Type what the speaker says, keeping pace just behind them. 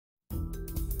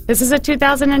This is a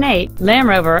 2008 Land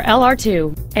Rover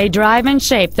LR2, a drive and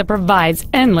shape that provides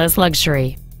endless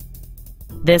luxury.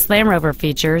 This Land Rover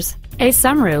features a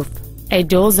sunroof, a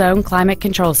dual-zone climate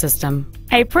control system,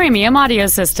 a premium audio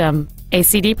system, a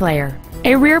CD player,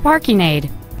 a rear parking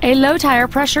aid, a low tire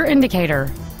pressure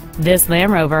indicator. This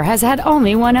Land Rover has had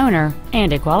only one owner,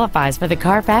 and it qualifies for the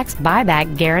Carfax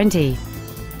buyback guarantee.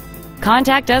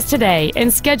 Contact us today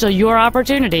and schedule your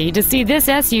opportunity to see this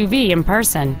SUV in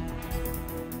person.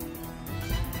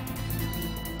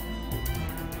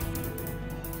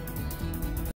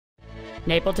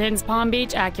 Napleton's Palm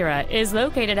Beach Acura is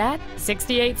located at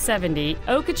 6870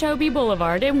 Okeechobee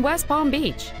Boulevard in West Palm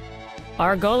Beach.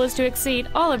 Our goal is to exceed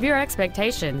all of your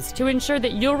expectations to ensure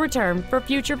that you'll return for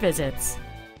future visits.